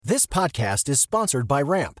This podcast is sponsored by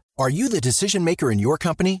Ramp. Are you the decision maker in your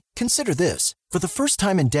company? Consider this. For the first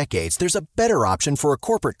time in decades, there's a better option for a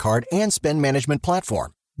corporate card and spend management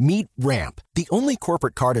platform. Meet Ramp, the only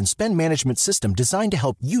corporate card and spend management system designed to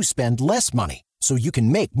help you spend less money so you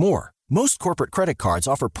can make more. Most corporate credit cards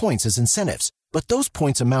offer points as incentives, but those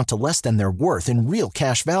points amount to less than their worth in real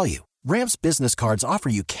cash value. Ramp's business cards offer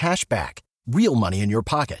you cash back, real money in your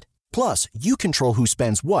pocket. Plus, you control who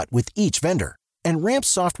spends what with each vendor. And Ramp's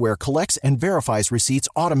software collects and verifies receipts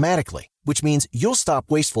automatically, which means you'll stop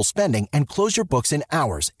wasteful spending and close your books in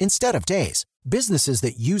hours instead of days. Businesses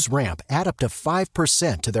that use Ramp add up to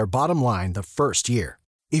 5% to their bottom line the first year.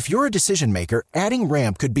 If you're a decision maker, adding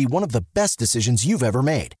Ramp could be one of the best decisions you've ever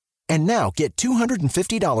made. And now get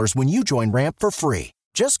 $250 when you join Ramp for free.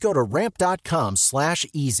 Just go to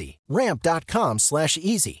ramp.com/easy.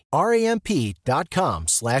 Ramp.com/easy.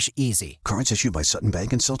 RAMP.com/easy. Cards issued by Sutton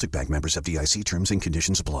Bank and Celtic Bank, members of FDIC. Terms and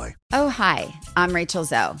conditions apply. Oh, hi. I'm Rachel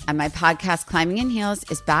Zoe, and my podcast, Climbing in Heels,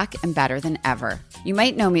 is back and better than ever. You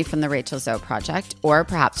might know me from the Rachel Zoe Project, or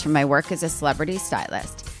perhaps from my work as a celebrity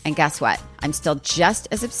stylist. And guess what? I'm still just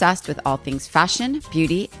as obsessed with all things fashion,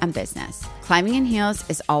 beauty, and business. Climbing in Heels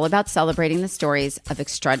is all about celebrating the stories of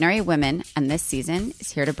extraordinary women, and this season is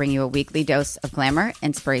here to bring you a weekly dose of glamour,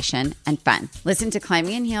 inspiration, and fun. Listen to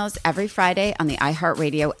Climbing in Heels every Friday on the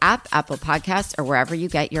iHeartRadio app, Apple Podcasts, or wherever you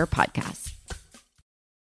get your podcasts.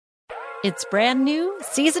 It's brand new,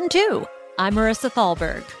 Season 2. I'm Marissa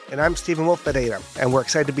Thalberg. And I'm Stephen Wolf-Bedeta, and we're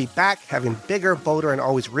excited to be back having bigger, bolder, and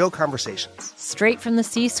always real conversations. Straight from the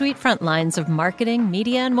C-suite front lines of marketing,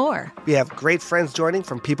 media, and more. We have great friends joining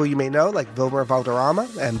from people you may know, like Wilmer Valderrama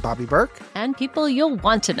and Bobby Burke. And people you'll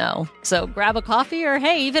want to know. So grab a coffee or,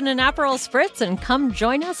 hey, even an Aperol Spritz and come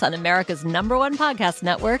join us on America's #1 podcast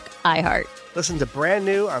network, iHeart. Listen to brand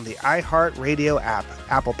new on the iHeartRadio app,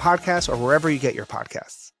 Apple Podcasts, or wherever you get your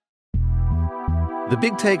podcasts. The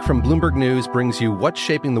Big Take from Bloomberg News brings you what's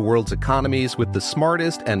shaping the world's economies with the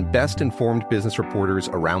smartest and best-informed business reporters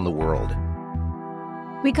around the world.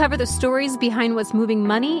 We cover the stories behind what's moving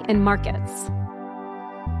money and markets,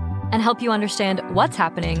 and help you understand what's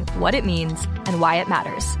happening, what it means, and why it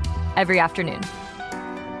matters every afternoon.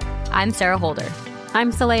 I'm Sarah Holder.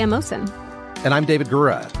 I'm Saleha Mohsin. And I'm David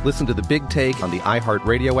Gura. Listen to The Big Take on the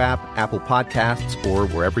iHeartRadio app, Apple Podcasts, or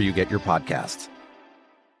wherever you get your podcasts.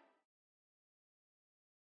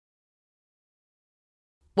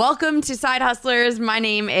 Welcome to Side Hustlers. My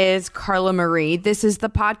name is Carla Marie. This is the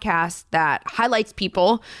podcast that highlights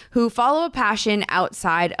people who follow a passion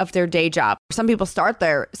outside of their day job. Some people start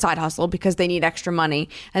their side hustle because they need extra money,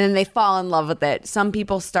 and then they fall in love with it. Some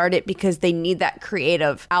people start it because they need that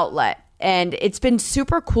creative outlet. And it's been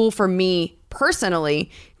super cool for me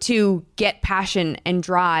personally to get passion and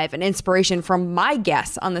drive and inspiration from my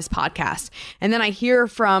guests on this podcast. And then I hear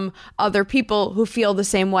from other people who feel the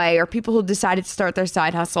same way, or people who decided to start their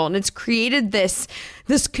side hustle. And it's created this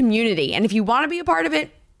community. And if you want to be a part of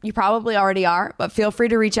it, you probably already are, but feel free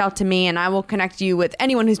to reach out to me and I will connect you with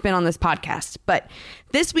anyone who's been on this podcast. But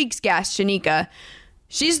this week's guest, Shanika,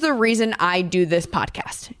 she's the reason I do this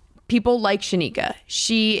podcast. People like Shanika.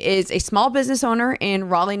 She is a small business owner in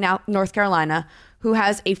Raleigh, North Carolina, who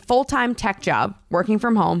has a full-time tech job working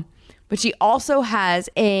from home, but she also has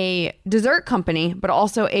a dessert company, but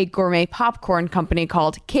also a gourmet popcorn company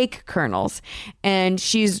called Cake Kernels. And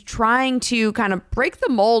she's trying to kind of break the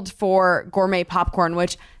mold for gourmet popcorn,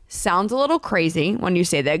 which sounds a little crazy when you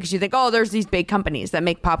say that, because you think, oh, there's these big companies that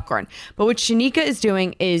make popcorn. But what Shanika is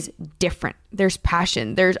doing is different. There's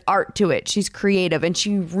passion, there's art to it. She's creative, and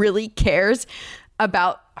she really cares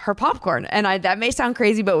about her popcorn. And that may sound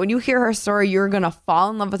crazy, but when you hear her story, you're going to fall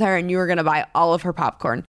in love with her and you're going to buy all of her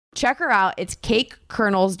popcorn. Check her out. It's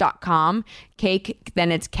cakekernels.com. Cake,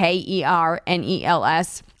 then it's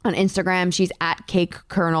KERNELS. On Instagram, she's at Cake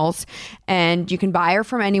Kernels, and you can buy her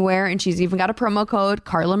from anywhere. And she's even got a promo code,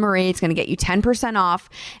 Carla Marie. It's going to get you 10% off.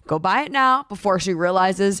 Go buy it now before she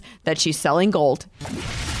realizes that she's selling gold.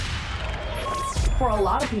 For a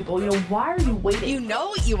lot of people, why are you waiting? You know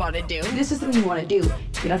what you want to do. This is something you want to do.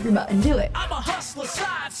 Get off your butt and do it. I'm a hustler,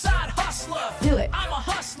 side hustler. Do it. I'm a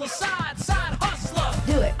hustler, side hustler.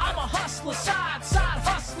 Do it. I'm a hustler, side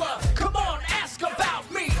hustler. Come on, ask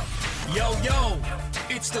about me. Yo,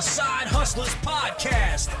 it's the Side Hustlers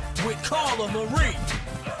Podcast with Carla Marie.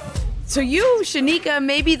 So you, Shanika,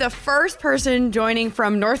 may be the first person joining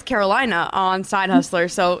from North Carolina on Side Hustler.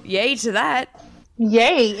 So yay to that.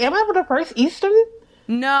 Yay. Am I the first Eastern?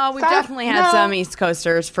 No, we've definitely had some East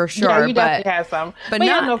Coasters for sure. Yeah, you definitely had some. But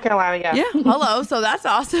not North Carolina, yeah. Yeah, hello. So that's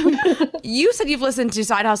awesome. You said you've listened to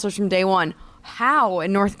Side Hustlers from day one. How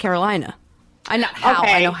in North Carolina? I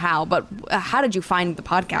know how, but how did you find the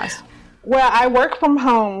podcast? Well, I work from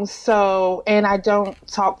home, and I don't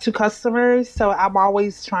talk to customers, so I'm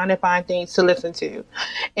always trying to find things to listen to.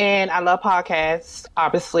 And I love podcasts,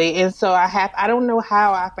 obviously. And so I don't know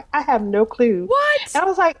how, I have no clue. What? And I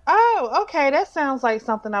was like, oh, okay, that sounds like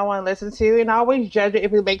something I want to listen to. And I always judge it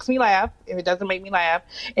if it makes me laugh. If it doesn't make me laugh,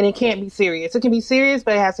 and it can't be serious. It can be serious,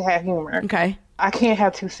 but it has to have humor. Okay. I can't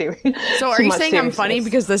have too serious. So are you saying I'm funny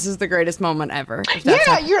because this is the greatest moment ever?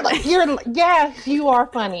 Yeah, yes, you are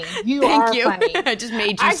funny. Thank you. Funny. I just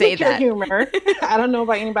made you say that. I get your humor. I don't know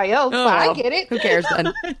about anybody else, but I get it. Who cares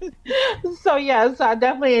then? So I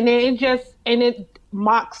definitely, and it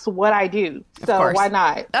mocks what I do. So why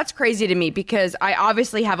not? That's crazy to me because I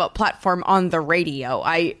obviously have a platform on the radio.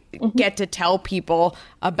 I get to tell people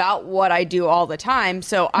about what I do all the time.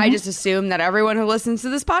 So I just assume that everyone who listens to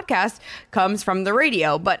this podcast comes from the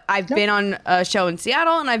radio. But I've been on a show in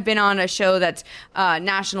Seattle and I've been on a show that's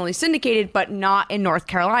nationally syndicated, but not in North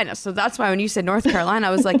Carolina. So that's why when you said North Carolina,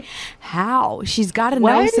 I was like, how? She's got to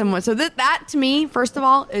know someone. So that to me, first of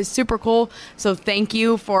all, is super cool. So thank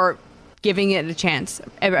you for giving it a chance.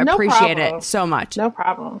 I appreciate it so much. No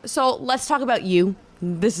problem. So let's talk about you.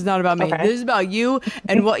 This is not about me. Okay. This is about you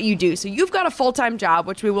and what you do. So you've got a full-time job,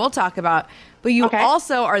 which we will talk about, but you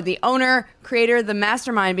also are the owner, creator, the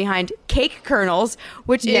mastermind behind Cake Kernels,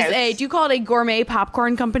 which is do you call it a gourmet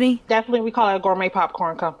popcorn company? Definitely, we call it a gourmet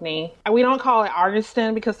popcorn company. We don't call it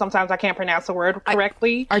artisan because sometimes I can't pronounce the word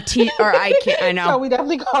correctly. I can't, I know. So we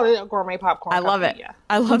definitely call it a gourmet popcorn company. I love it. Yeah.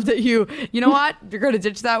 I love that you know what? You're going to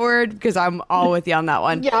ditch that word because I'm all with you on that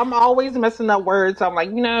one. Yeah, I'm always messing up words. I'm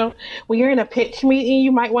like, when you're in a pitch meeting,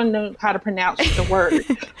 you might want to know how to pronounce the word.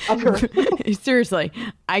 Seriously,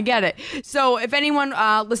 I get it. So if anyone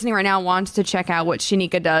listening right now wants to check out what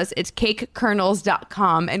Shanika does, it's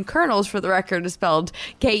cakekernels.com. And kernels, for the record, is spelled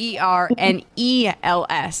Kernels,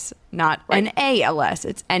 not Nals.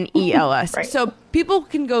 It's Nels. Right. So people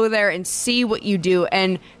can go there and see what you do.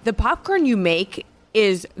 And the popcorn you make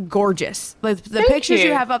is gorgeous. Like the pictures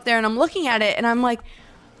you have up there, and I'm looking at it and I'm like,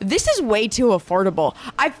 this is way too affordable.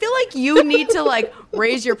 I feel like you need to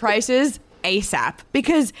raise your prices ASAP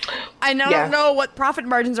because I don't know what profit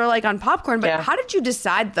margins are like on popcorn, but how did you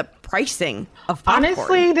decide the pricing of popcorn?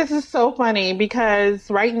 Honestly, this is so funny because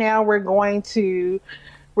right now we're doing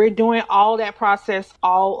all that process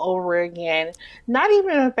all over again. Not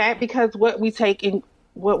even a fact because what we take in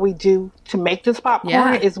what we do to make this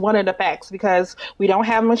popcorn is one of the facts because we don't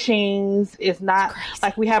have machines. It's not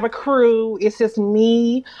like we have a crew. It's just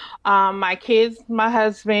me, my kids, my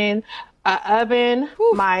husband, oven,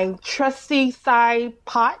 my trusty side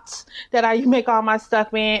pot that I make all my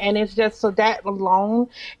stuff in, and it's just so that alone.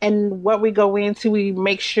 And what we go into, we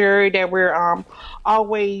make sure that we're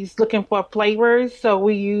always looking for flavors. So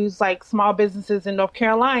we use small businesses in North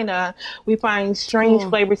Carolina. We find strange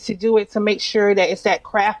flavors to do it to make sure that it's that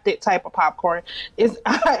crafted type of popcorn.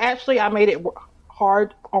 I made it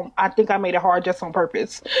hard. I think I made it hard just on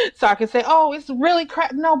purpose, so I can say, "Oh, it's really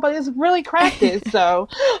No, but it's really crafted." So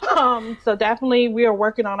definitely, we are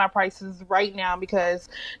working on our prices right now because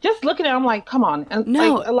just looking at, it, I'm like, "Come on!" And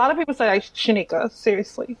a lot of people say, "Shanika,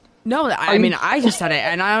 seriously." No, I just said it,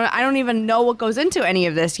 and I don't even know what goes into any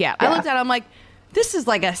of this yet. Yeah. I looked at it, I'm like, this is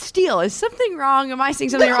like a steal. Is something wrong? Am I seeing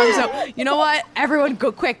something wrong? So you know what? Everyone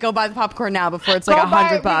go buy the popcorn now before it's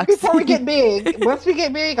 $100. Before we get big. Once we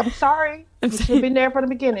get big, I'm sorry. We should have been there from the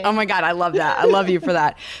beginning. Oh my God, I love that. I love you for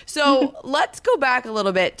that. So let's go back a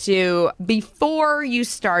little bit to before you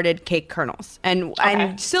started Cake Kernels.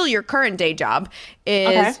 And still your current day job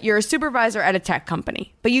is you're a supervisor at a tech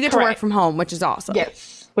company. But you get to work from home, which is awesome.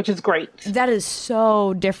 Yes, which is great. That is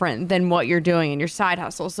so different than what you're doing in your side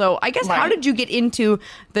hustle. So I guess how did you get into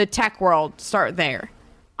the tech world? Start there.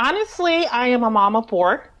 Honestly, I am a mom of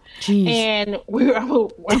 4. Jeez. And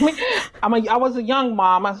I was a young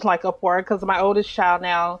mom. I was of 4 because my oldest child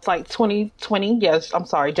now is 20. Yes, I'm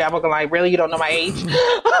sorry, Jabba. Really, you don't know my age.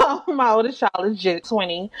 My oldest child is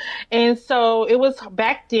 20, and so it was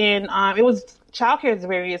back then. Childcare is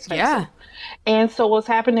very expensive. Yeah. And so what's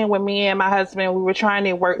happening with me and my husband, we were trying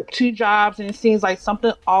to work 2 jobs, and it seems like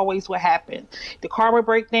something always would happen. The car would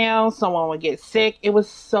break down, someone would get sick. It was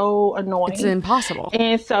so annoying. It's impossible.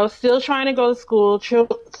 And so still trying to go to school,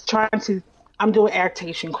 I'm doing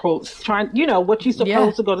adaptation quotes, what you're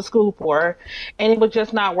supposed to go to school for. And it was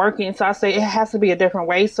just not working. So I say it has to be a different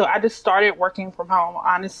way. So I just started working from home,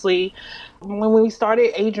 honestly. When we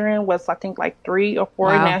started, Adrian was, I think, 3 or 4.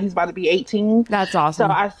 Wow. Now he's about to be 18. That's awesome.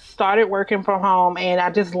 So I started working from home, and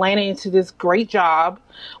I just landed into this great job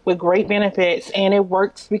with great benefits. And it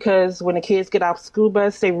works because when the kids get off school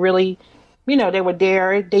bus, they really, you know, they were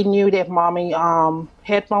there. They knew that mommy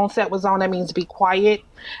headphone set was on. That means be quiet.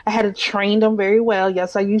 I had to train them very well.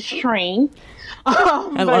 Yes, I use train.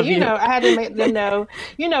 But you know, I had to make them know,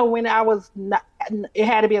 you know, when I was not, it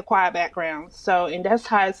had to be a quiet background. So, and that's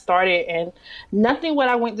how it started. And nothing what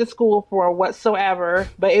I went to school for whatsoever,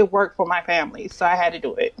 but it worked for my family. So I had to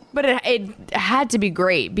do it. But it had to be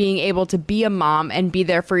great being able to be a mom and be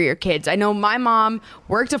there for your kids. I know my mom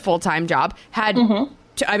worked a full-time job, had,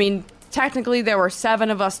 I mean, technically there were 7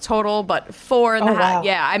 of us total, but 4 in the house. Wow.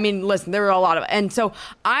 Yeah, I mean, listen, there were a lot of, and so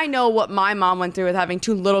I know what my mom went through with having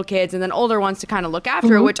 2 little kids and then older ones to kind of look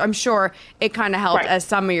after it, which I'm sure it kind of helped as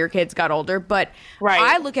some of your kids got older. But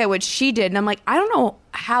I look at what she did and I'm like, I don't know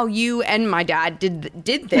how you and my dad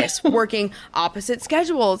did this, working opposite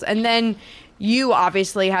schedules. And then you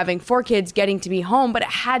obviously having 4 kids, getting to be home, but it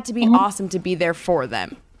had to be awesome to be there for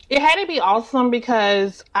them. It had to be awesome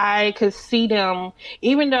because I could see them,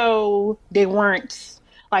 even though they weren't,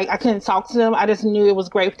 like, I couldn't talk to them. I just knew it was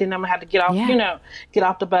great for them. I had to get off, you know, get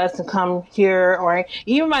off the bus and come here. Or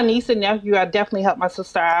even my niece and nephew, I definitely helped my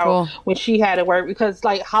sister out when she had to work. Because,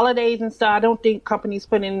 like, holidays and stuff, I don't think companies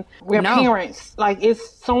put in their parents. Like,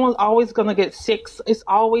 it's someone's always going to get sick. It's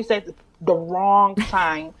always at the wrong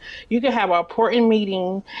time. You can have an important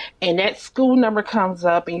meeting and that school number comes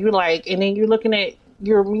up and you're like, and then you're looking at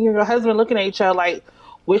your husband looking at each other like,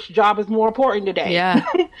 which job is more important today? Yeah.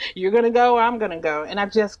 You're going to go, I'm going to go. And I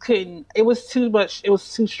just couldn't. It was too much. It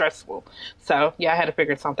was too stressful. So, yeah, I had to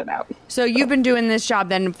figure something out. So you've been doing this job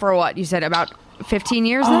then for what? You said about 15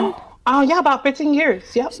 years then? Oh, yeah, about 15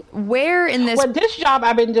 years. Yep. Where in this? Well, this job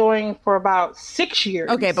I've been doing for about 6 years.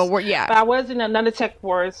 Okay, but But I was in another tech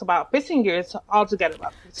for about 15 years, altogether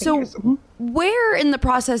about 15 years. So where in the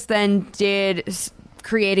process then did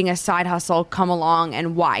creating a side hustle come along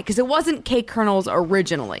and why? Because it wasn't Cake Kernels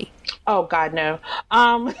originally. Oh God, no.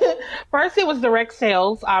 First it was direct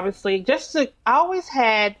sales, obviously. I always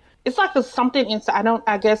had, it's like something inside.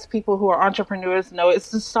 I guess people who are entrepreneurs know it's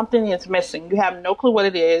just something that's missing. You have no clue what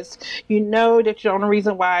it is. You know that you're the only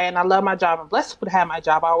reason why, and I love my job. I'm blessed to have my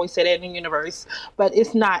job. I always say that in the universe, but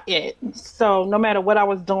it's not it. So no matter what I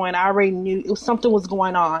was doing, I already knew something was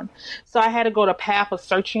going on. So I had to go the path of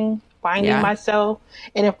searching, finding myself.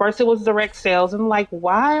 And at first it was direct sales. And like,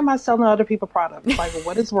 why am I selling other people's products? Like,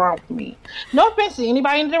 what is wrong with me? No offense to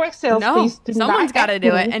anybody in direct sales. No, please do someone's got to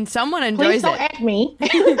do it. And someone enjoys it. Please don't at me.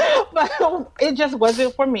 But it just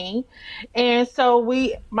wasn't for me. And so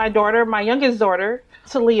my youngest daughter,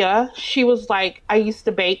 Talia, she was like, I used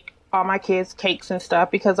to bake all my kids cakes and stuff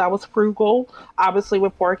because I was frugal, obviously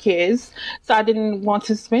with 4 kids. So I didn't want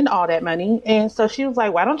to spend all that money. And so she was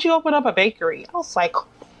like, why don't you open up a bakery? I was like,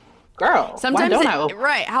 girl, sometimes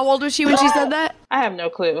right. How old was she when she said that? I have no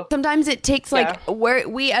clue. Sometimes it takes where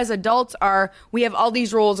we as adults we have all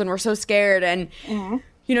these rules and we're so scared and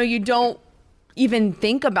you know, you don't even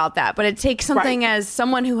think about that, but it takes something as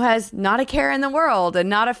someone who has not a care in the world and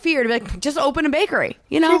not a fear to be like, just open a bakery,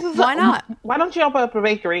 you know? Why not? Why don't you open up a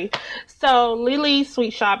bakery? So Lily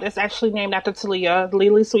Sweet Shop, that's actually named after Talia.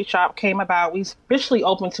 Lily Sweet Shop came about, we officially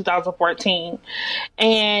opened 2014,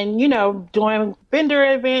 and you know, doing vendor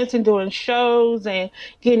events and doing shows and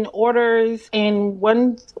getting orders. And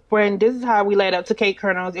this is how we led up to Cake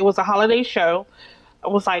Kernels. It was a holiday show. I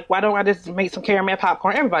was like, why don't I just make some caramel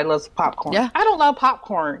popcorn? Everybody loves popcorn. Yeah. I don't love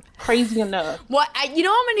popcorn. Crazy enough. Well, you know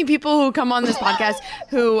how many people who come on this podcast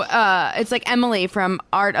who, it's like Emily from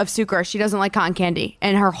Art of Sucre. She doesn't like cotton candy.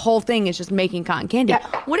 And her whole thing is just making cotton candy.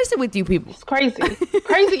 Yeah. What is it with you people? It's crazy.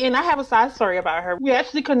 Crazy. And I have a side story about her. We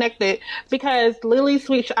actually connected because Lily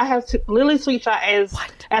Sweet Shop as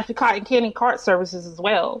actually cotton candy cart services as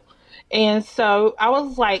well. And so I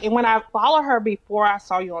was like, and when I followed her before I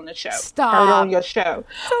saw you on the show, heard on your show,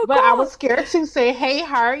 but I was scared to say, hey,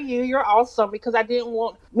 how are you? You're awesome, because I didn't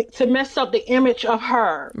want to mess up the image of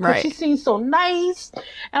her. Right. She seems so nice.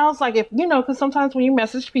 And I was like, because sometimes when you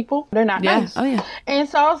message people, they're not nice. Oh, yeah. And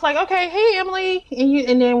so I was like, okay, hey, Emily.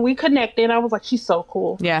 And then we connected. And I was like, she's so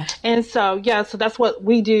cool. Yeah. And so, so that's what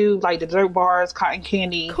we do, like the dessert bars, cotton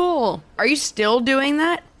candy. Cool. Are you still doing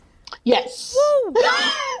that? Yes. Woo!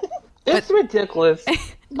 It's ridiculous.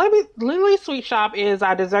 Lily Sweet Shop is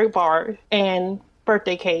our dessert bar and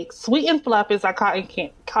birthday cake. Sweet and Fluff is our cotton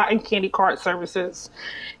candy cart services.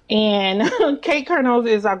 And Cake Kernels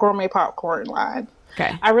is our gourmet popcorn line.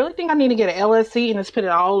 Okay. I really think I need to get an LLC and just put it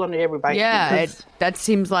all under everybody. Yeah, that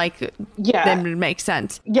seems like then it makes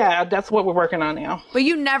sense. Yeah, that's what we're working on now. But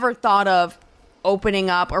you never thought of opening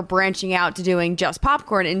up or branching out to doing just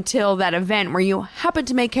popcorn until that event where you happened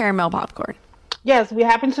to make caramel popcorn. Yes, we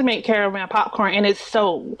happen to make caramel popcorn, and it's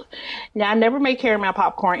sold. Now, I never made caramel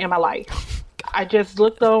popcorn in my life. I just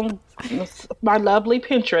looked on my lovely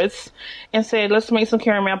Pinterest and said, let's make some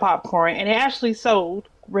caramel popcorn. And it actually sold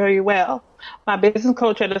very well. My business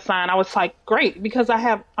coach at the time, I was like, great, because I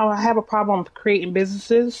have a problem creating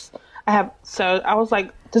businesses. So I was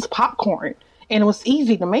like, this popcorn, and it was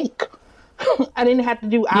easy to make. I didn't have to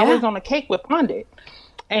do hours on a cake with Pondit.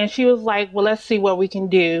 And she was like, well, let's see what we can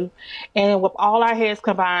do. And with all our heads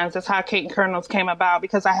combined, that's how Cake and Kernels came about,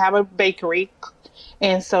 because I have a bakery.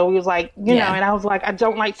 And so we was like, you know, and I was like, I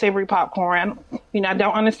don't like savory popcorn. I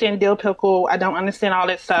don't understand dill pickle. I don't understand all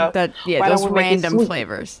that stuff. Those random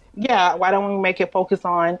flavors. Yeah, why don't we make it focus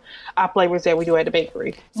on our flavors that we do at the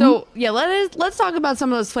bakery? So, let's talk about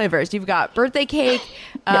some of those flavors. You've got birthday cake,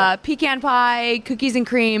 pecan pie, cookies and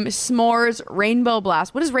cream, s'mores, Rainbow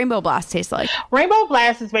Blast. What does Rainbow Blast taste like? Rainbow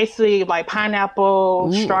Blast is basically like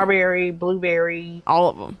pineapple, strawberry, blueberry. All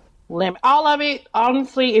of them. Lemon, all of it.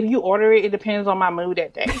 Honestly, if you order it, it depends on my mood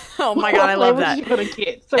that day. Oh my God, I love that. You're gonna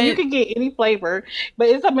get. So you can get any flavor, but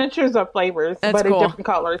it's a mixture of flavors, but in different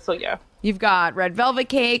colors. So yeah. You've got red velvet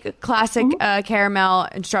cake, classic caramel,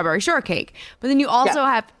 and strawberry shortcake. But then you also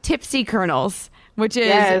have Tipsy Kernels, which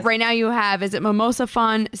is right now you have, is it Mimosa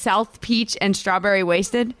Fun, South Peach, and Strawberry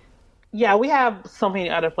Wasted? Yeah, we have so many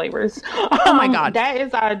other flavors. Oh my God. That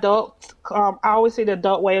is our adult, I always say the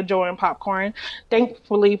adult way of enjoying popcorn.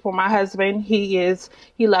 Thankfully for my husband, he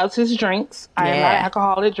loves his drinks. I am not an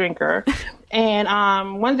alcoholic drinker.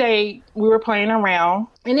 And one day we were playing around,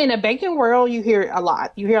 and in the baking world, you hear a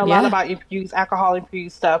lot. You hear a lot about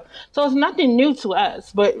alcohol-infused stuff. So it's nothing new to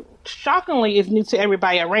us, but shockingly, it's new to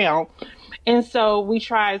everybody around. And so we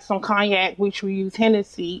tried some cognac, which we use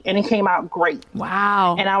Hennessy, and it came out great.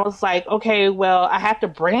 Wow. And I was like, okay, well, I have to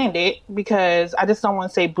brand it because I just don't want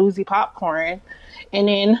to say boozy popcorn. And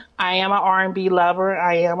then I am an R&B lover.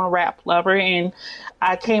 I am a rap lover. And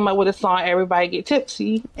I came up with a song, Everybody Get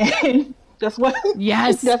Tipsy. And that's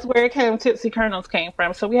where it came, Tipsy Kernels came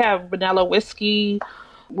from. So we have vanilla whiskey.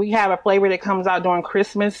 We have a flavor that comes out during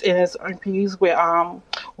Christmas, and it's infused with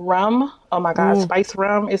rum. Oh my God, spice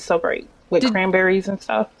rum. It's so great. With cranberries and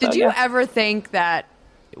stuff. Did you ever think that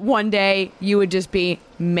one day you would just be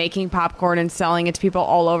making popcorn and selling it to people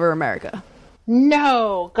all over America?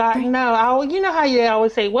 No, God, no. You know how you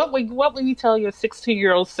always say, what would you tell your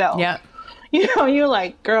 16-year-old self? Yeah. You're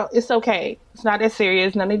like, girl, it's okay. It's not that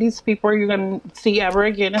serious. None of these people you're going to see ever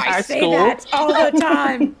again in high school. I say that all the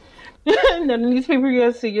time. None of these people you're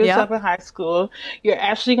going to see yourself in high school. You're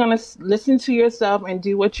actually going to listen to yourself and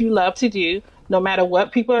do what you love to do. No matter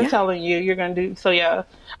what people are telling you, you're going to do. So, yeah,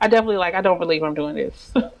 I definitely I don't believe I'm doing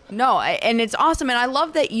this. No, and it's awesome. And I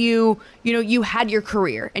love that you had your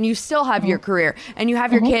career and you still have your career and you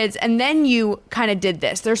have your kids. And then you kind of did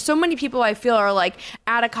this. There's so many people I feel are like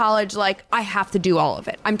out of college, like I have to do all of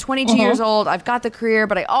it. I'm 22 years old. I've got the career,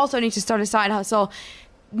 but I also need to start a side hustle.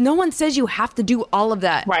 No one says you have to do all of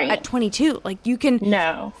that at 22. Like you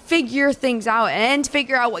can figure things out and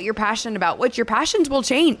figure out what you're passionate about, which your passions will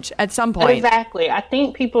change at some point. Exactly. I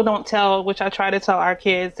think people don't tell, which I try to tell our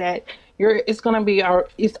kids, that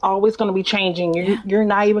it's always going to be changing. You're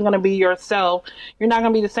not even going to be yourself. You're not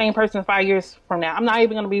going to be the same person 5 years from now. I'm not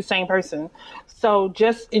even going to be the same person. So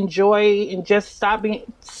just enjoy and just stop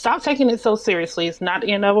taking it so seriously. It's not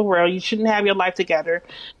the end of the world. You shouldn't have your life together.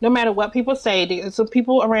 No matter what people say, there's some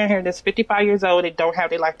people around here that's 55 years old that don't have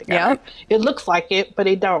their life together. Yep. It looks like it, but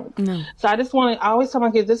they don't. No. So I always tell my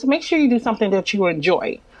kids, just make sure you do something that you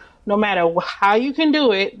enjoy. No matter how you can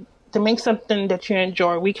do it, to make something that you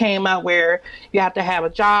enjoy. We came out where you have to have a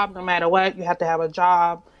job, no matter what. You have to have a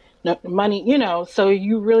job, money, so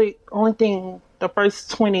you really only thing. The first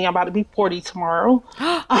 20, I'm about to be 40 tomorrow.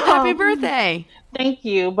 Happy birthday. Thank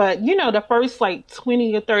you. But, the first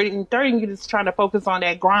 20 or 30, and 30, you're just trying to focus on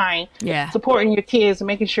that grind, supporting your kids and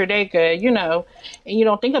making sure they're good, and you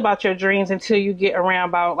don't think about your dreams until you get around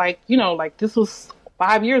about this was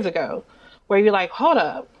 5 years ago, where you're like, hold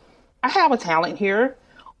up, I have a talent here.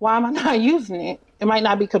 Why am I not using it? It might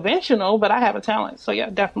not be conventional, but I have a talent. So yeah,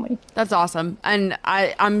 definitely. That's awesome. And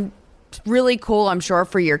I'm really cool, I'm sure,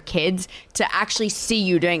 for your kids to actually see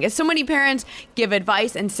you doing it. So many parents give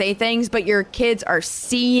advice and say things, but your kids are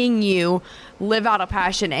seeing you live out a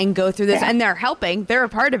passion and go through this, and they're helping. They're a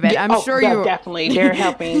part of it. I'm sure you definitely. They're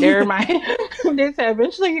helping. They're they said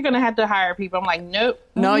eventually you're gonna have to hire people. I'm like, nope.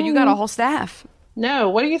 No, you got a whole staff. No,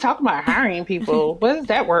 what are you talking about? Hiring people? What is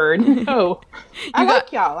that word? No, I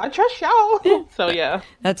like y'all. I trust y'all. So yeah,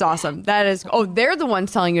 that's awesome. That is. Oh, they're the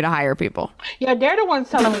ones telling you to hire people. Yeah, they're the ones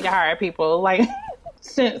telling me to hire people. Like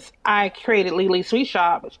since I created Lily Sweet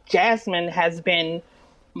Shop, Jasmine has been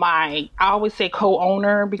I always say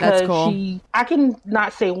co-owner because cool. I can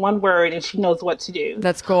not say one word and she knows what to do.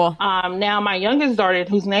 That's cool. Now my youngest daughter,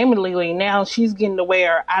 whose name is Lily, now she's getting to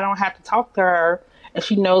where I don't have to talk to her and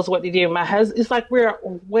she knows what to do. My husband, it's like we're a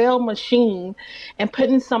well machine, and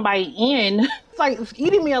putting somebody in, it's like it's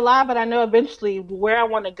eating me alive, but I know eventually where I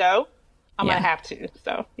want to go, I'm going to have to.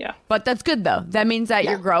 So, yeah. But that's good, though. That means that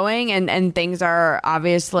you're growing and things are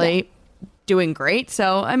obviously doing great.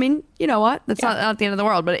 So, I mean, you know what? That's not the end of the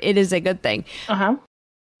world, but it is a good thing. Uh-huh.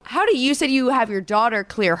 How do you said you have your daughter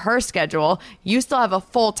clear her schedule? You still have a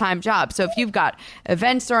full-time job. So if you've got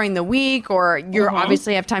events during the week or you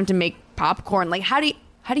obviously have time to make popcorn, like how do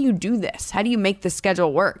you do this? How do you make the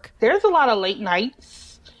schedule work? There's a lot of late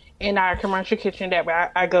nights in our commercial kitchen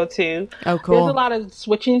that I go to. Oh, cool. There's a lot of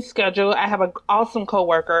switching schedule. I have an awesome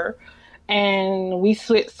coworker, and we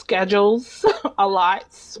switch schedules a lot.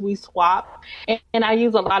 We swap, and I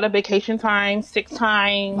use a lot of vacation time, sick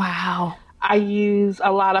time. Wow. I use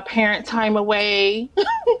a lot of parent time away,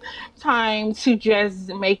 time to just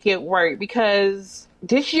make it work, because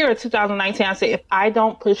this year, 2019, I said, if I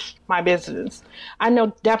don't push my business, I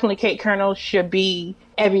know definitely Kate Colonel should be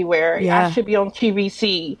everywhere. Yeah. I should be on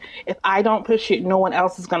QVC. If I don't push it, no one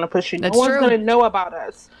else is going to push it. That's no one's true. going to know about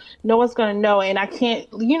us. No one's going to know. And I can't,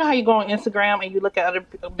 you know how you go on Instagram and you look at other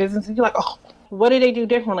businesses, you're like, oh, what do they do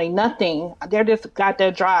differently? Nothing. They're just got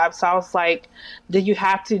their drive. So I was like, do you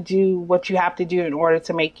have to do what you have to do in order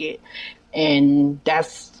to make it? And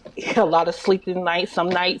that's a lot of sleeping nights. Some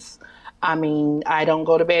nights, I mean, I don't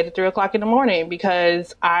go to bed at 3 o'clock in the morning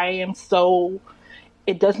because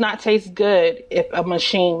it does not taste good if a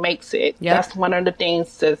machine makes it. Yep. That's one of the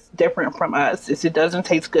things that's different from us, is it doesn't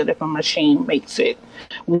taste good if a machine makes it.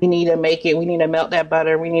 We need to make it. We need to melt that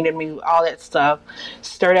butter. We need to move all that stuff,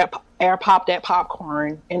 stir that, air pop that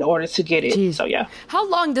popcorn in order to get it. Jeez. So, yeah. How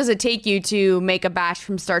long does it take you to make a batch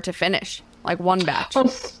from start to finish? Like one batch?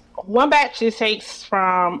 One batch, it takes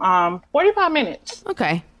from 45 minutes.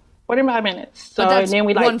 Okay. 45 minutes. So, But that's and then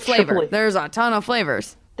we one like flavor. triple it. There's a ton of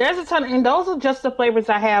flavors. There's a ton, and those are just the flavors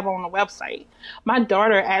I have on the website. My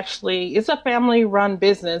daughter actually, it's a family-run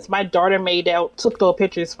business. My daughter took those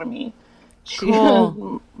pictures for me.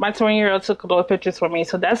 Cool. My 20-year-old took those pictures for me.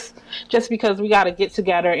 So that's just because we got to get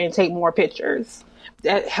together and take more pictures.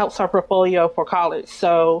 That helps our portfolio for college.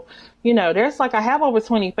 So, you know, I have over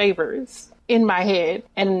 20 flavors in my head,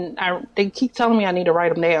 and they keep telling me I need to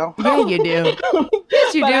write them down. Yeah, you do.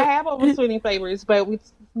 Yes, you but do. I have over 20 flavors, but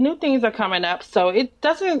new things are coming up, so it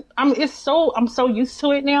doesn't. I'm so used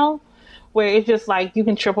to it now, where it's just like you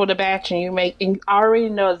can triple the batch and I already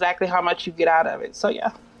know exactly how much you get out of it. So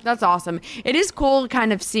yeah. That's awesome. It is cool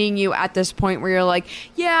kind of seeing you at this point where you're like,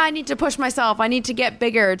 yeah, I need to push myself. I need to get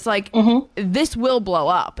bigger. It's like, this will blow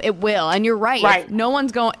up. It will. And you're right. Right.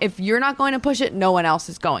 If you're not going to push it, no one else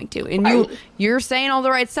is going to. And you're saying all the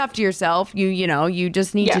right stuff to yourself. You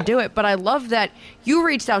just need to do it. But I love that you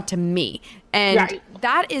reached out to me. And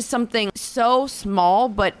that is something so small,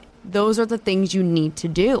 but those are the things you need to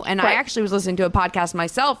do. And I actually was listening to a podcast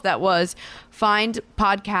myself that was find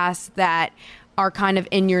podcasts that are kind of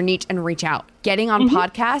in your niche and reach out. Getting on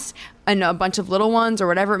podcasts and a bunch of little ones or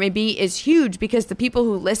whatever it may be is huge, because the people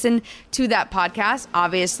who listen to that podcast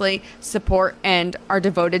obviously support and are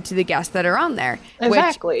devoted to the guests that are on there.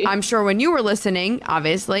 Exactly. Which I'm sure when you were listening,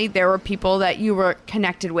 obviously, there were people that you were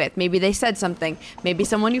connected with. Maybe they said something. Maybe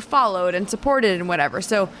someone you followed and supported and whatever.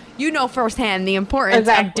 So you know firsthand the importance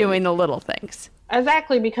of doing the little things.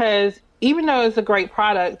 Exactly, because even though it's a great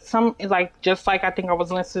product, just like I think I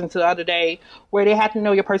was listening to the other day, where they have to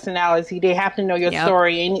know your personality, they have to know your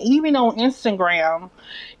story. And even on Instagram,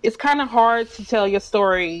 it's kind of hard to tell your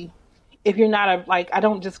story if you're not I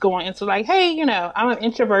don't just go on Insta like, hey, I'm an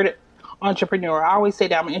introverted entrepreneur. I always say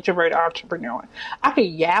that I'm an introverted entrepreneur. I could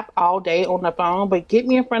yap all day on the phone, but get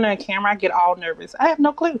me in front of a camera, I get all nervous. I have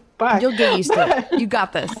no clue. But you'll get used to it. You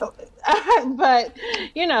got this. But,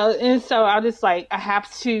 and so I just I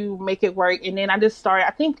have to make it work. And then I just started,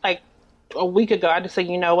 I think a week ago, I just said,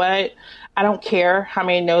 you know what? I don't care how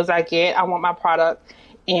many no's I get. I want my product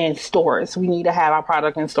in stores. We need to have our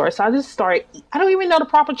product in stores. So I just started, I don't even know the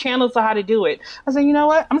proper channels of how to do it. I said, you know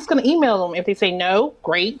what? I'm just going to email them. If they say no,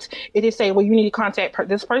 great. If they say, well, you need to contact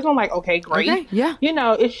this person, I'm like, okay, great. Okay, yeah. They're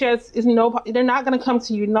not going to come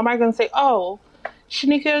to you. Nobody's going to say, oh,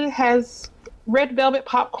 Shanika has red velvet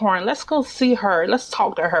popcorn. Let's go see her. Let's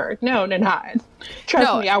talk to her. No, they're not.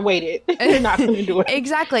 Trust me, I waited. They're not going to do it.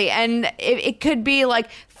 Exactly. And it could be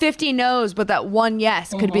 50 no's, but that one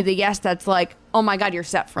yes could be the yes that's like, oh my God, you're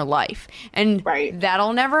set for life. And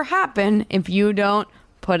that'll never happen if you don't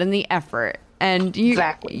put in the effort. And you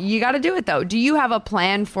got to do it though. Do you have a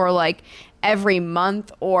plan for every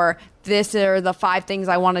month, or this are the 5 things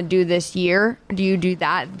I want to do this year? Do you do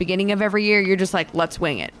that at the beginning of every year? You're just like, let's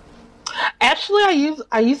wing it. Actually,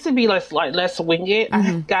 I used to be less wing it.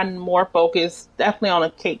 I've gotten more focused, definitely on the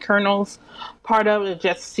cake kernels part of it,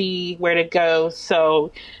 just see where to go.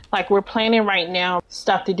 So, like, we're planning right now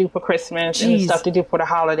stuff to do for Christmas and stuff to do for the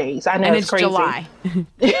holidays. I know, and it's crazy. July.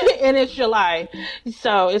 And it's July.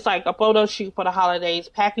 So it's like a photo shoot for the holidays.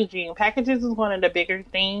 Packages is one of the bigger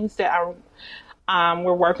things that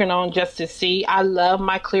we're working on just to see. I love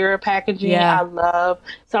my clearer packaging. So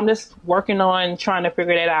I'm just working on trying to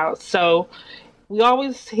figure that out. So we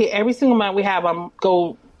always hit every single month we have a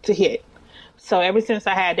goal to hit. So ever since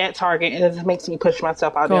I had that target, it just makes me push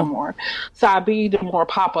myself out there more. So I'll be doing more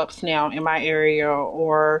pop-ups now in my area,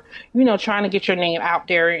 or, trying to get your name out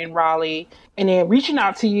there in Raleigh. And then reaching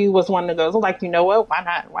out to you was one of those, like, you know what, why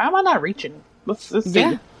not? Why am I not reaching? Let's see.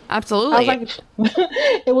 Yeah, absolutely. I was like,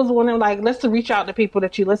 it was one of like, let's reach out to people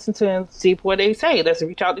that you listen to and see what they say. Let's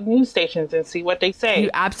reach out to news stations and see what they say.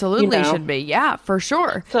 You absolutely should be. Yeah, for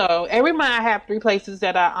sure. So every month I have 3 places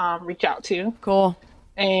that I reach out to. Cool.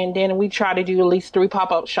 And then we try to do at least 3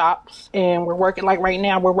 pop-up shops. And we're working, like right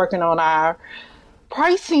now, we're working on our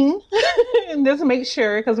pricing and just make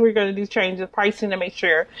sure, because we're going to do changes, pricing to make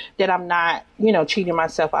sure that I'm not, cheating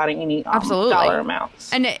myself out of any dollar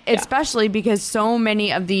amounts. And especially because so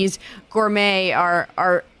many of these gourmet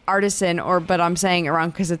are artisan, but I'm saying it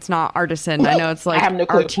wrong because it's not artisan. I know it's like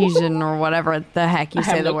artisan or whatever the heck you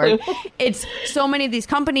say the word. It's so many of these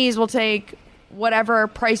companies will take whatever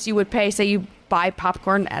price you would pay, say you buy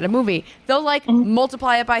popcorn at a movie, they'll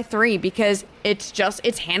multiply it by 3 because it's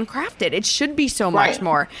handcrafted. It should be so much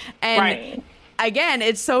more. And again,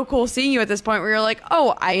 it's so cool seeing you at this point where you're like,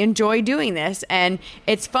 oh, I enjoy doing this and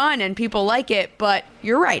it's fun and people like it. But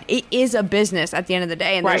you're right, it is a business at the end of the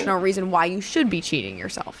day, and there's no reason why you should be cheating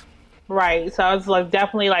yourself. Right. So I was like,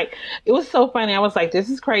 definitely like, it was so funny. I was like, this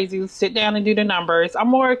is crazy. Sit down and do the numbers. I'm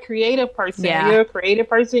more a creative person. Yeah. You're a creative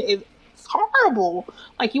person. It's horrible.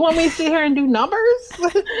 Like, you want me to sit here and do numbers?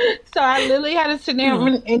 So I literally had to sit down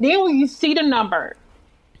and then when you see the number,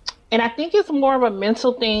 and I think it's more of a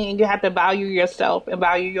mental thing, and you have to value yourself and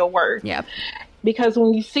value your worth. Yeah. Because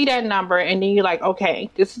when you see that number and then you're like, okay,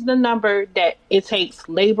 this is the number that it takes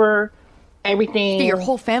labor, everything. Your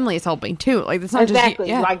whole family is helping too. Like, it's not exactly.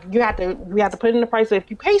 Just like we have to put in the price. If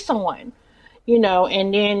you pay someone,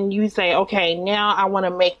 and then you say, okay, now I want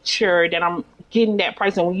to make sure that I'm getting that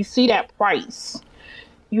price. And when you see that price,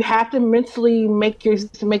 you have to mentally make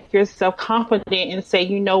yourself confident and say,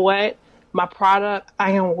 you know what, my product,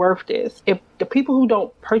 I am worth this. If the people who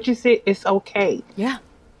don't purchase it, it's okay. Yeah.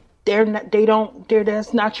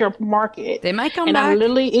 That's not your market. They might come back.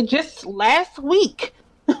 And it just last week,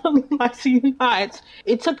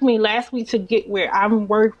 it took me last week to get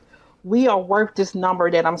where we are worth this number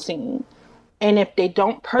that I'm seeing. And if they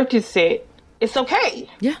don't purchase it, it's okay.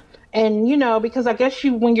 Yeah. And, because I guess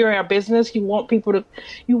when you're in a business, you want people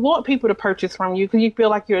to purchase from you because you feel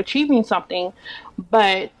like you're achieving something.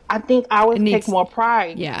 But I think I would take more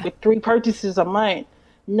pride with 3 purchases a month,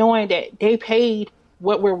 knowing that they paid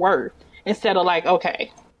what we're worth, instead of like,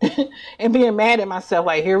 okay, and being mad at myself,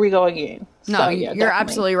 like, here we go again. No, so, you're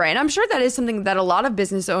absolutely right. And I'm sure that is something that a lot of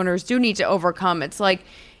business owners do need to overcome. It's like,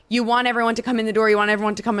 you want everyone to come in the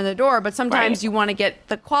door, but sometimes you want to get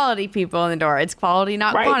the quality people in the door. It's quality,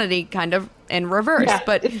 not quantity, kind of in reverse. Yeah,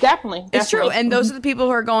 but it's definitely. It's true. And those are the people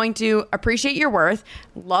who are going to appreciate your worth,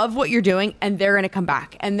 love what you're doing, and they're going to come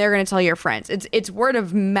back and they're going to tell your friends. It's word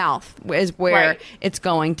of mouth is where it's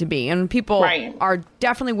going to be. And people are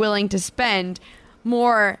definitely willing to spend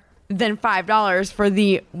more than $5 for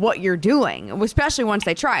what you're doing, especially once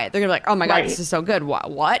they try it. They're gonna be like, oh my god, this is so good.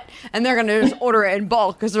 What? And they're gonna just order it in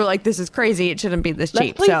bulk because they're like, this is crazy, it shouldn't be this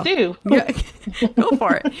cheap. Please do. Go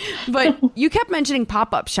for it. But you kept mentioning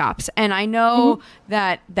pop-up shops, and I know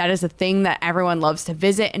that is a thing that everyone loves to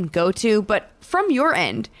visit and go to, but from your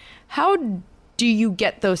end, how do you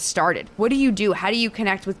get those started? What do you do? How do you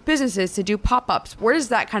connect with businesses to do pop-ups? Where does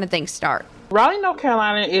that kind of thing start? Raleigh, North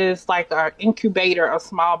Carolina is like an incubator of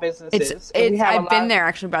small businesses. I've been there,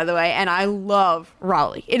 actually, by the way, and I love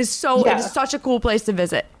Raleigh. It is it's such a cool place to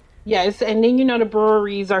visit. Yes, and then the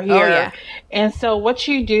breweries are here. Oh, yeah. And so what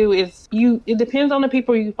you do is it depends on the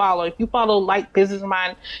people you follow. If you follow like business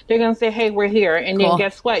mind, they're going to say, hey, we're here. And then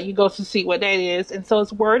guess what? You go to see what that is. And so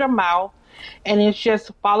it's word of mouth. And it's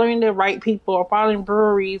just following the right people or following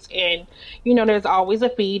breweries. And, there's always a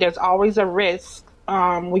fee. There's always a risk.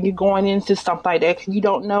 When you're going into something like that, you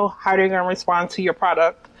don't know how they're going to respond to your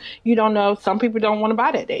product. You don't know. Some people don't want to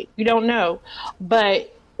buy that day. You don't know.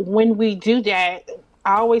 But when we do that,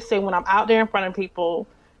 I always say when I'm out there in front of people,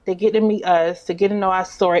 They get to meet us, to get to know our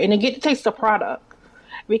story, and they get to taste the product.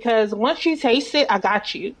 Because once you taste it, I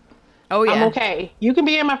got you. Oh, yeah. I'm okay. You can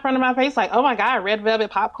be in front of my face like, oh my God, red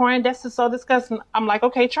velvet popcorn. That's just so disgusting. I'm like,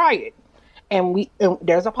 okay, try it. And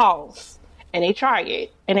there's a pause. And they try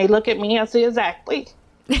it. And they look at me and say, exactly.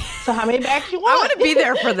 So how many bags you want? I want to be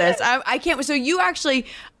there for this. I can't. So you actually,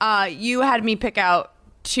 you had me pick out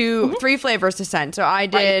three flavors to send. So I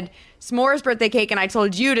did s'mores birthday cake, and I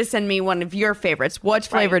told you to send me one of your favorites. What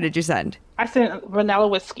flavor did you send? I sent vanilla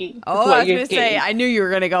whiskey. Oh, I was going to say, I knew you were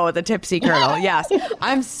going to go with the Tipsy Colonel. Yes.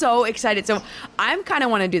 I'm so excited. So I'm kind of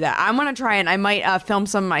want to do that. I want to try, and I might film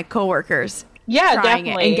some of my coworkers. Yeah, trying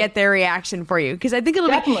definitely. it and get their reaction for you, because I think it'll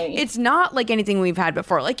definitely. It's not like anything we've had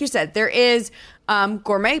before. Like you said, there is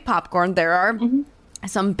gourmet popcorn. There are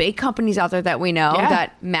some big companies out there that we know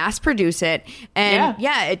that mass produce it, and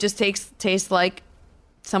it just tastes like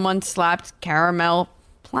someone slapped caramel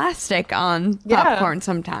plastic on popcorn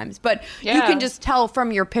sometimes. But you can just tell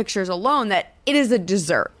from your pictures alone that it is a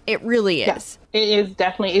dessert. It really is. Yes, it is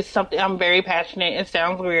definitely. It's something I'm very passionate. It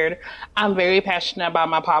sounds weird. I'm very passionate about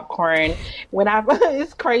my popcorn.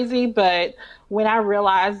 It's crazy, but when I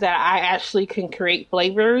realized that I actually can create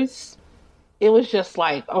flavors, it was just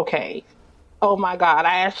like, okay, oh my God,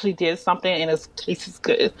 I actually did something and it tastes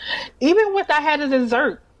good. Even with I had a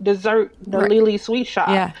dessert, the Lily Sweet Shop.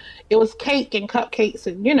 Yeah. It was cake and cupcakes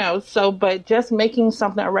and, but just making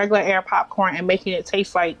something, a regular air popcorn, and making it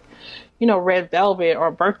taste like, red velvet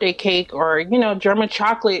or birthday cake or, German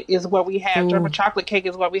chocolate is what we have. German chocolate cake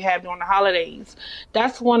is what we have during the holidays.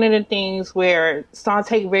 That's one of the things where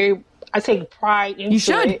I take pride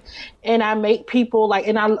into it, and I make people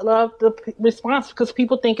and I love the response, because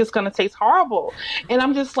people think it's going to taste horrible. And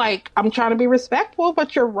I'm just like, I'm trying to be respectful,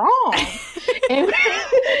 but you're wrong.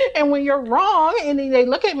 and when you're wrong, and then they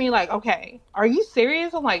look at me like, okay, are you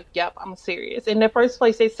serious? I'm like, yep, I'm serious. In the first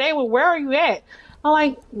place, they say, well, where are you at? I'm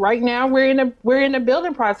like, right now we're in the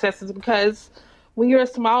building processes, because when you're a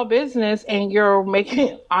small business and you're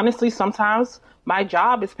making, honestly, sometimes my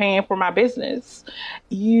job is paying for my business.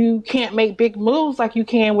 You can't make big moves like you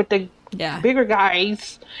can with the bigger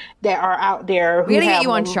guys that are out there. We gotta get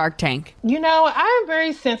you on Shark Tank. I am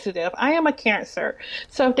very sensitive. I am a Cancer.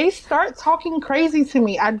 So if they start talking crazy to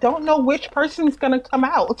me, I don't know which person's gonna come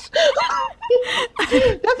out. That's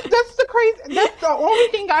the only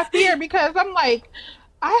thing I fear, because I'm like,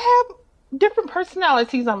 I have different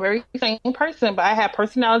personalities. I'm very same person, but I have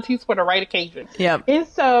personalities for the right occasion. Yep. And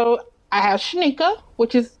so I have Shanika,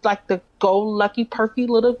 which is like the go-lucky, perky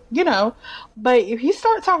little, But if you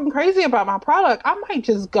start talking crazy about my product, I might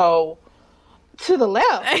just go to the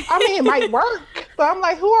left. I mean, it might work, but I'm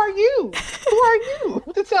like, who are you? Who are you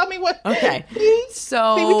to tell me what? Okay. See,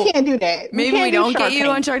 we can't do that. Maybe we don't get you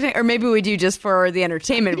on Shark Tank, or maybe we do just for the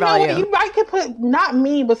entertainment value. You might could put, not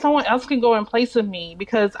me, but someone else can go in place of me,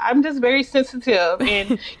 because I'm just very sensitive,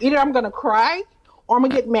 and either I'm going to cry or I'm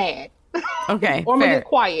going to get mad. Okay. Or I'm going to get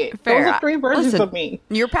quiet. Fair. Those are three versions of me.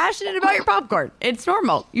 You're passionate about your popcorn. It's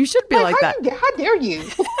normal. You should be like that. How dare you?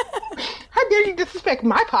 How dare you disrespect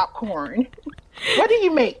my popcorn? What do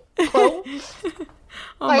you make? Clothes?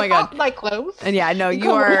 Oh my God. Like clothes? And yeah, no,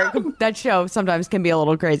 you are, that show sometimes can be a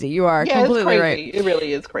little crazy. You are completely right. It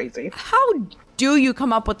really is crazy. How do you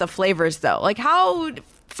come up with the flavors though? Like how,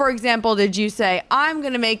 for example, did you say, I'm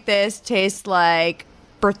going to make this taste like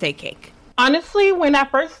birthday cake? Honestly, when I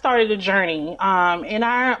first started the journey, in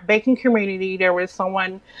our baking community, there was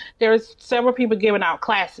several people giving out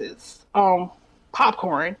classes on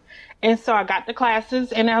popcorn. And so I got the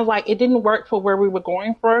classes, and I was like, it didn't work for where we were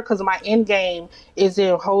going for, because my end game is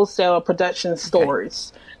in wholesale production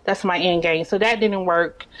stores. Okay. That's my end game. So that didn't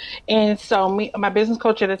work. And so my business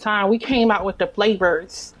coach at the time, we came out with the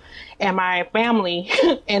flavors, and my family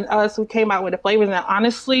and us, we came out with the flavors. And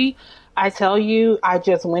honestly, I tell you, I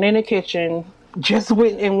just went in the kitchen, through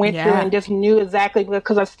and just knew exactly,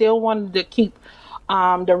 because I still wanted to keep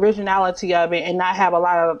the originality of it and not have a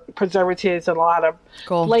lot of preservatives and a lot of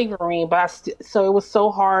flavoring. But so it was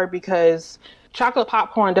so hard, because chocolate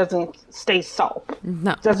popcorn doesn't stay soft.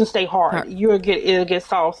 No. It doesn't stay hard. It'll get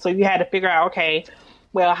soft. So you had to figure out, okay,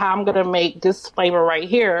 well, how I'm going to make this flavor right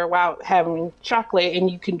here without having chocolate,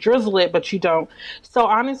 and you can drizzle it, but you don't. So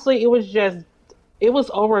honestly, it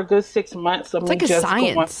was over a good 6 months of me just It's like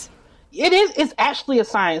a science. It is. It's actually a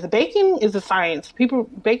science. Baking is a science.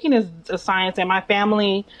 Baking is a science. And my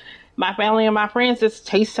family and my friends just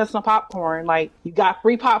taste testing popcorn. Like, you got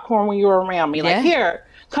free popcorn when you were around me. Yeah. Like, here,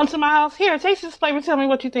 come to my house. Here, taste this flavor. Tell me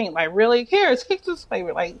what you think. Like, really? Here, taste this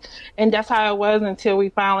flavor. Like, and that's how it was until we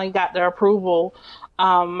finally got the approval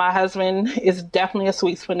My husband is definitely a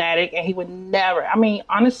sweets fanatic, and he would never. I mean,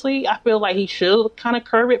 honestly, I feel like he should kind of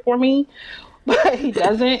curb it for me, but he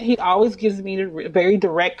doesn't. He always gives me the very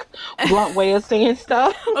direct, blunt way of saying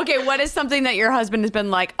stuff. Okay, what is something that your husband has been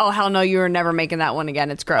like, oh, hell no, you're never making that one again.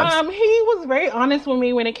 It's gross. He was very honest with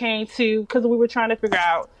me when it came to, because we were trying to figure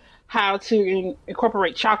out how to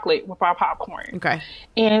incorporate chocolate with our popcorn. Okay.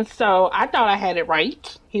 And so I thought I had it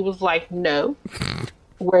right. He was like, no,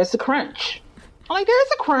 where's the crunch? I'm like, there's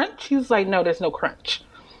a crunch. He was like, no, there's no crunch.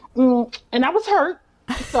 And I was hurt.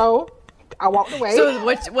 So I walked away. So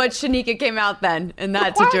what Shanika came out then? And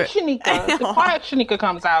that's the quiet Shanika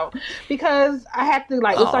comes out, because I had to,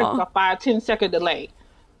 like, it's like a 5-10 second delay.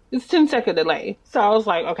 It's 10-second delay. So I was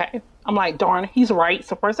like, okay. I'm like, darn, he's right.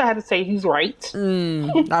 So first I had to say he's right.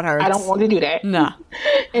 That hurts. I don't want to do that. Nah.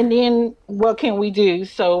 And then what can we do?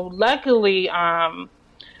 So luckily,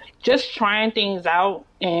 just trying things out,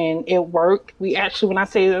 and it worked. We actually, when I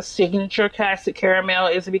say the signature classic caramel,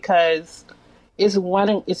 is because it's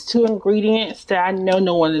 2 ingredients that I know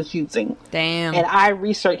no one is using. Damn. And I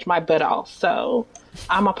researched my butt off. So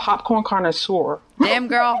I'm a popcorn connoisseur. Damn,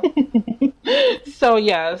 girl. So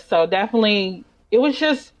yeah, so definitely, it was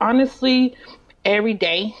just honestly every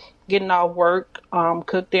day getting off work,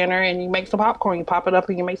 cook dinner, and you make some popcorn. You pop it up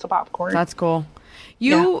and you make some popcorn. That's cool.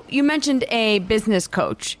 You mentioned a business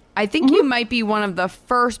coach. I think you might be one of the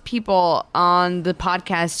first people on the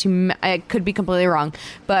podcast to, I could be completely wrong,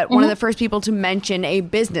 but one of the first people to mention a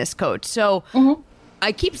business coach. So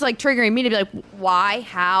it keeps like triggering me to be like, why,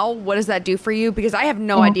 how, what does that do for you? Because I have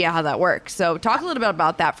no idea how that works. So talk a little bit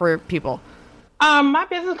about that for people. My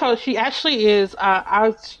business coach, she actually is,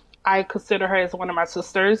 I consider her as one of my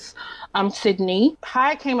sisters, Sydney.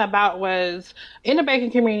 How it came about was, in the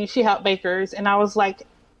baking community, she helped bakers, and I was like,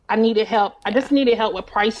 I needed help. I just needed help with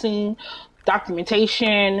pricing,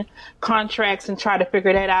 documentation, contracts, and try to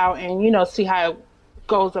figure that out, and, see how it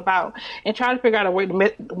goes about, and try to figure out a way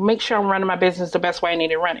to make sure I'm running my business the best way I need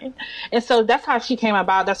to run it. And so that's how she came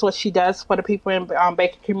about. That's what she does for the people in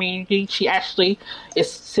baking community. She actually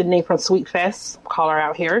is Sydney from Sweet Fest. Call her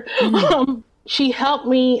out here. She helped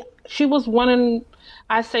me. She was one of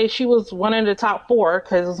the top 4,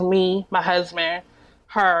 because it was me, my husband,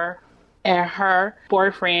 her, and her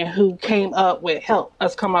boyfriend who came up with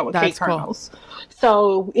us come up with cake kernels.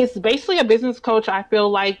 So it's basically a business coach. I feel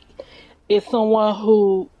like it's someone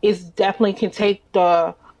who definitely can take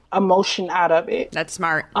the emotion out of it. That's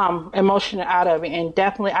smart. Emotion out of it. And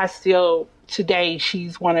definitely today,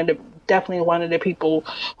 she's definitely one of the people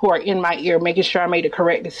who are in my ear, making sure I made the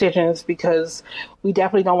correct decisions, because we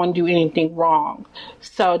definitely don't want to do anything wrong.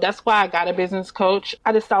 So that's why I got a business coach.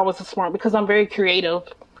 I just thought it was smart, because I'm very creative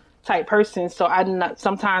type person. So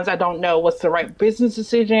sometimes I don't know what's the right business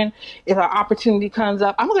decision. If an opportunity comes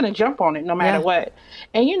up, I'm going to jump on it no matter what.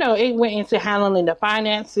 And, it went into handling the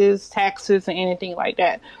finances, taxes, and anything like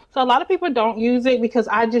that. So a lot of people don't use it, because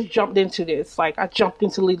I just jumped into this. Like, I jumped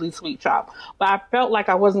into Lily's Sweet Shop. But I felt like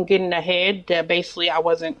I wasn't getting ahead, that basically I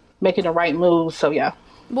wasn't making the right moves. So, yeah.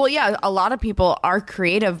 Well, yeah, a lot of people are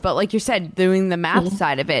creative, but like you said, doing the math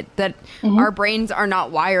side of it, that our brains are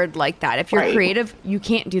not wired like that. If you're creative, you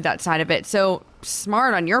can't do that side of it. So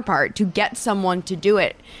smart on your part to get someone to do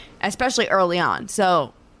it, especially early on.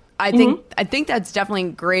 So I think that's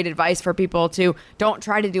definitely great advice for people to don't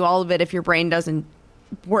try to do all of it if your brain doesn't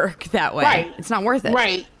work that way. Right. It's not worth it.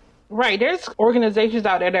 Right. There's organizations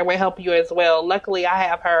out there that will help you as well. Luckily, I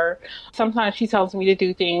have her. Sometimes she tells me to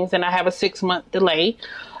do things, and I have a 6-month delay.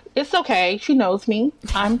 It's okay. She knows me.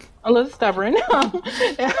 I'm a little stubborn.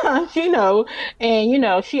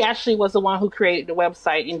 And, she actually was the one who created the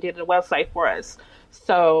website and did the website for us.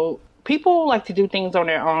 So people like to do things on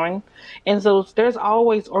their own. And so there's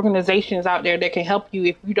always organizations out there that can help you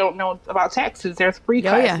if you don't know about taxes. There's free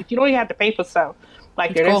classes. You don't even have to pay for stuff.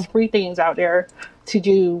 Like, there's free things out there to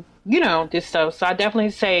do, this stuff. So I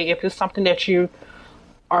definitely say, if it's something that you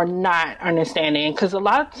are not understanding, because a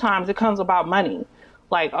lot of times it comes about money.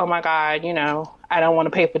 Like, oh my God, I don't want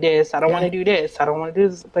to pay for this. I don't want to do this. I don't want to do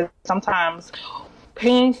this. But sometimes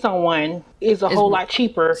paying someone is a whole lot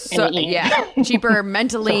cheaper in the end. Yeah, cheaper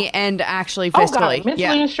mentally and actually fiscally. Oh God,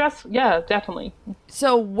 mentally and stress. Yeah, definitely.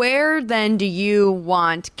 So where then do you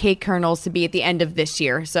want cake kernels to be at the end of this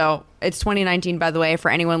year? So It's 2019, by the way, for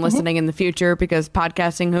anyone listening in the future, because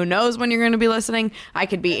podcasting, who knows when you're going to be listening? I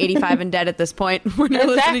could be 85 and dead at this point. When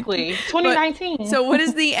exactly. 2019. So what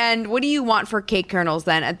is the end? What do you want for Cake Kernels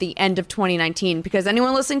then at the end of 2019? Because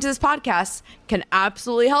anyone listening to this podcast can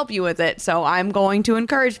absolutely help you with it. So I'm going to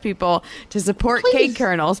encourage people to support Cake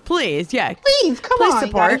Kernels. Please. Yeah. Please on,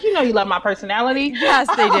 support. Guys. You know you love my personality. Yes,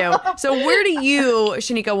 they do. So where do you,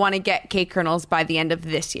 Shanika, want to get Cake Kernels by the end of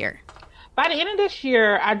this year? By the end of this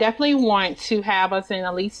year, I definitely want to have us in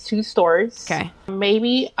at least 2 stores. Okay.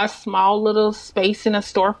 Maybe a small little space in a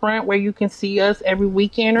storefront where you can see us every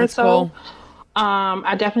weekend or so. Cool.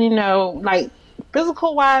 I definitely know, like,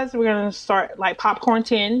 physical wise, we're going to start like popcorn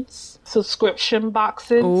tins, subscription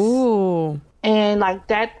boxes. Ooh. And like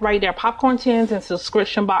that right there, popcorn tins and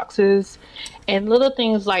subscription boxes and little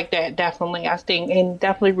things like that, definitely, I think, and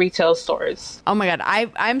definitely retail stores. Oh my God,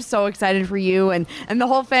 I'm so excited for you and the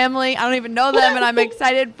whole family. I don't even know them, and I'm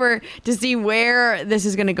excited to see where this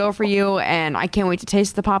is going to go for you, and I can't wait to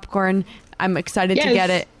taste the popcorn. I'm excited to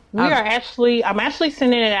get it. I'm actually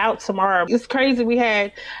sending it out tomorrow. It's crazy.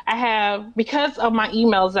 I have, because of my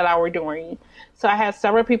emails that I were doing, so I have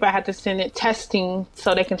several people I had to send it testing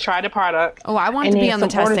so they can try the product. Oh, I want to be on the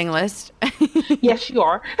testing list. Yes, you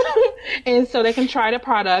are. And so they can try the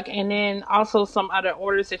product, and then also some other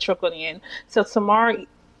orders that trickled in. So tomorrow,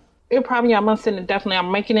 I'm going to send it definitely.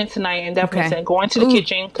 I'm making it tonight and definitely send it. Going to the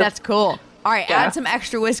kitchen. That's cool. All right, add some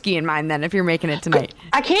extra whiskey in mine then if you're making it tonight.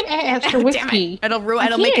 I can't add extra whiskey. It'll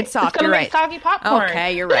make it soft. It's going to make soggy popcorn.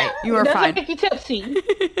 Okay, you're right. You are fine. It doesn't make you tipsy.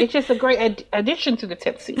 It's just a great addition to the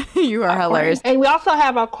tipsy. You are hilarious. And we also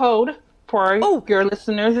have a code for your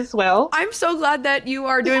listeners as well. I'm so glad that you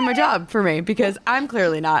are doing my job for me, because I'm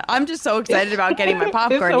clearly not. I'm just so excited about getting my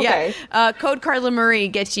popcorn. It's okay. Yeah. Code Carla Marie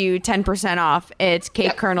gets you 10% off. It's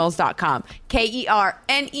cakekernels.com.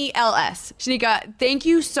 KERNELS. Shanika, thank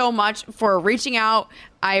you so much for reaching out.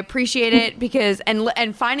 I appreciate it because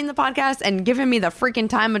and finding the podcast and giving me the freaking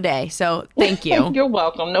time of day. So thank you. You're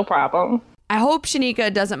welcome. No problem. I hope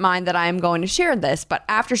Shanika doesn't mind that I am going to share this, but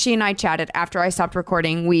after she and I chatted, after I stopped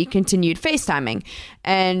recording, we continued FaceTiming.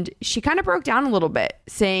 And she kind of broke down a little bit,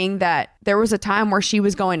 saying that there was a time where she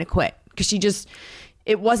was going to quit because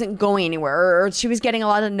it wasn't going anywhere, or she was getting a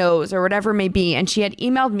lot of no's or whatever it may be. And she had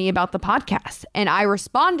emailed me about the podcast, and I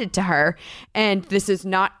responded to her. And this is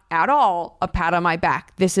not at all a pat on my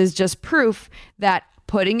back. This is just proof that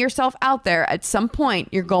putting yourself out there, at some point,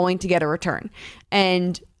 you're going to get a return.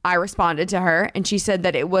 And I responded to her, and she said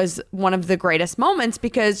that it was one of the greatest moments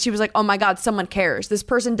because she was like, oh my God, someone cares. This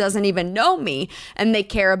person doesn't even know me, and they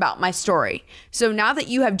care about my story. So now that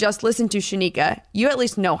you have just listened to Shanika, you at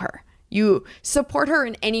least know her. You support her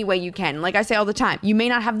in any way you can. Like I say all the time, you may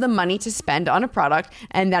not have the money to spend on a product,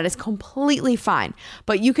 and that is completely fine.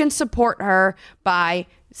 But you can support her by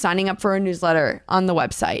signing up for a newsletter on the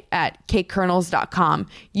website at cakekernels.com.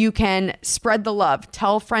 You can spread the love.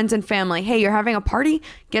 Tell friends and family, hey, you're having a party?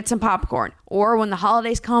 Get some popcorn. Or when the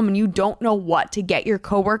holidays come and you don't know what to get your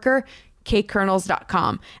coworker,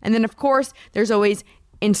 cakekernels.com. And then, of course, there's always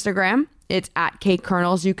Instagram. It's at Cake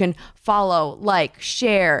Kernels. You can follow, like,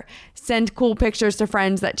 share, send cool pictures to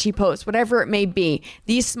friends that she posts, whatever it may be.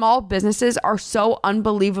 These small businesses are so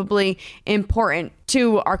unbelievably important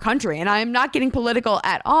to our country. And I am not getting political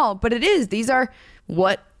at all, but it is. These are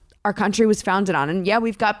what our country was founded on. And yeah,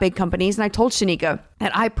 we've got big companies. And I told Shanika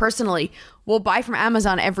that I personally will buy from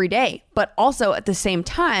Amazon every day. But also at the same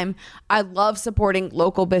time, I love supporting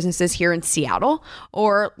local businesses here in Seattle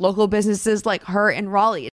or local businesses like her in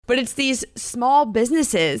Raleigh. But it's these small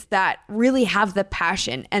businesses that really have the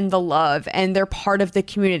passion and the love, and they're part of the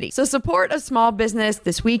community. So support a small business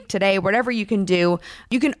this week, today, whatever you can do.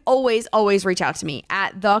 You can always reach out to me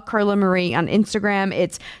at the Carla Marie on Instagram.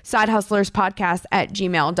 It's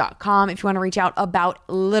sidehustlerspodcast@gmail.com if you want to reach out about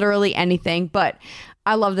literally anything. But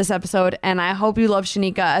I love this episode, and I hope you love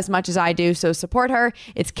Shanika as much as I do, so support her.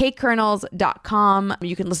 It's cakekernels.com.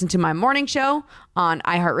 You can listen to my morning show on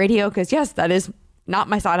iHeartRadio, because yes, that is not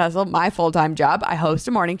my side hustle, my full-time job. I host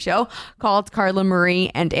a morning show called Carla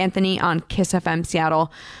Marie and Anthony on Kiss FM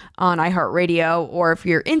Seattle on iHeartRadio, or if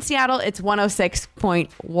you're in Seattle, it's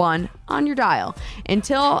 106.1 on your dial.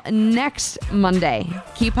 Until next Monday,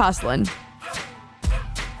 keep hustling.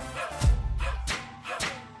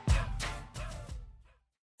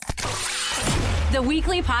 The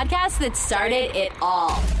weekly podcast that started it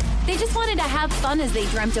all. They just wanted to have fun as they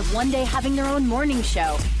dreamt of one day having their own morning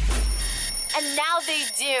show. And now they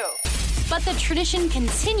do. But the tradition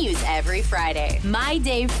continues every Friday. My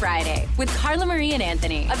Day Friday with Carla Marie and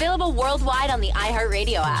Anthony. Available worldwide on the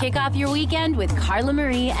iHeartRadio app. Kick off your weekend with Carla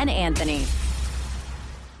Marie and Anthony.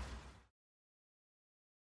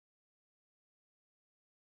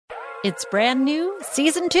 It's brand new,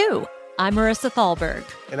 Season 2. I'm Marissa Thalberg.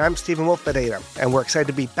 And I'm Stephen Wolf Bedeta, and we're excited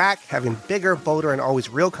to be back having bigger, bolder, and always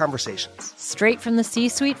real conversations. Straight from the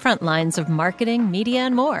C-suite front lines of marketing, media,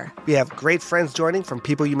 and more. We have great friends joining from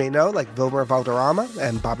people you may know, like Wilmer Valderrama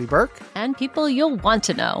and Bobby Burke. And people you'll want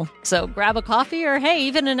to know. So grab a coffee or, hey,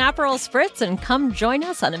 even an Aperol Spritz and come join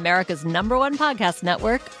us on America's #1 podcast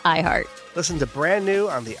network, iHeart. Listen to brand new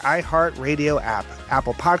on the iHeart Radio app,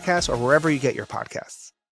 Apple Podcasts, or wherever you get your podcasts.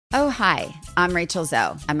 Oh, hi, I'm Rachel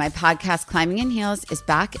Zoe, and my podcast, Climbing in Heels, is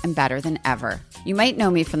back and better than ever. You might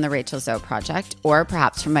know me from the Rachel Zoe Project, or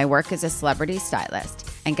perhaps from my work as a celebrity stylist.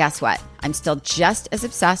 And guess what? I'm still just as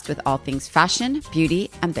obsessed with all things fashion,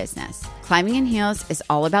 beauty, and business. Climbing in Heels is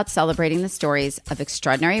all about celebrating the stories of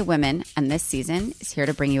extraordinary women, and this season is here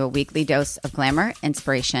to bring you a weekly dose of glamour,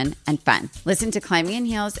 inspiration, and fun. Listen to Climbing in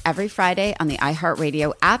Heels every Friday on the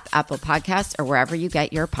iHeartRadio app, Apple Podcasts, or wherever you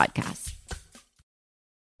get your podcasts.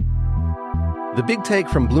 The Big Take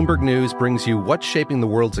from Bloomberg News brings you what's shaping the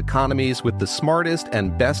world's economies with the smartest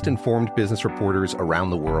and best-informed business reporters around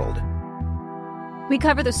the world. We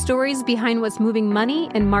cover the stories behind what's moving money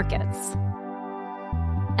and markets.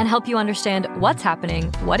 And help you understand what's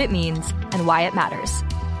happening, what it means, and why it matters.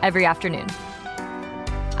 Every afternoon.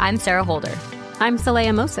 I'm Sarah Holder. I'm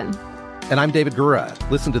Saleha Mohsin. And I'm David Gura.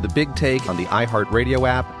 Listen to The Big Take on the iHeartRadio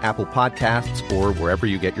app, Apple Podcasts, or wherever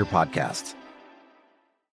you get your podcasts.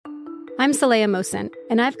 I'm Saleha Mohsin,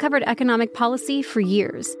 and I've covered economic policy for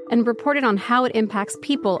years and reported on how it impacts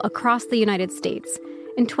people across the United States.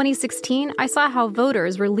 In 2016, I saw how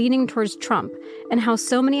voters were leaning towards Trump and how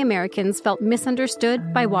so many Americans felt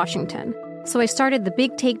misunderstood by Washington. So I started The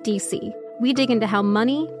Big Take DC. We dig into how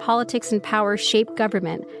money, politics, and power shape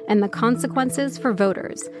government and the consequences for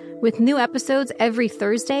voters. With new episodes every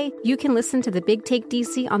Thursday, you can listen to The Big Take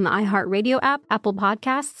DC on the iHeartRadio app, Apple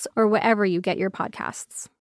Podcasts, or wherever you get your podcasts.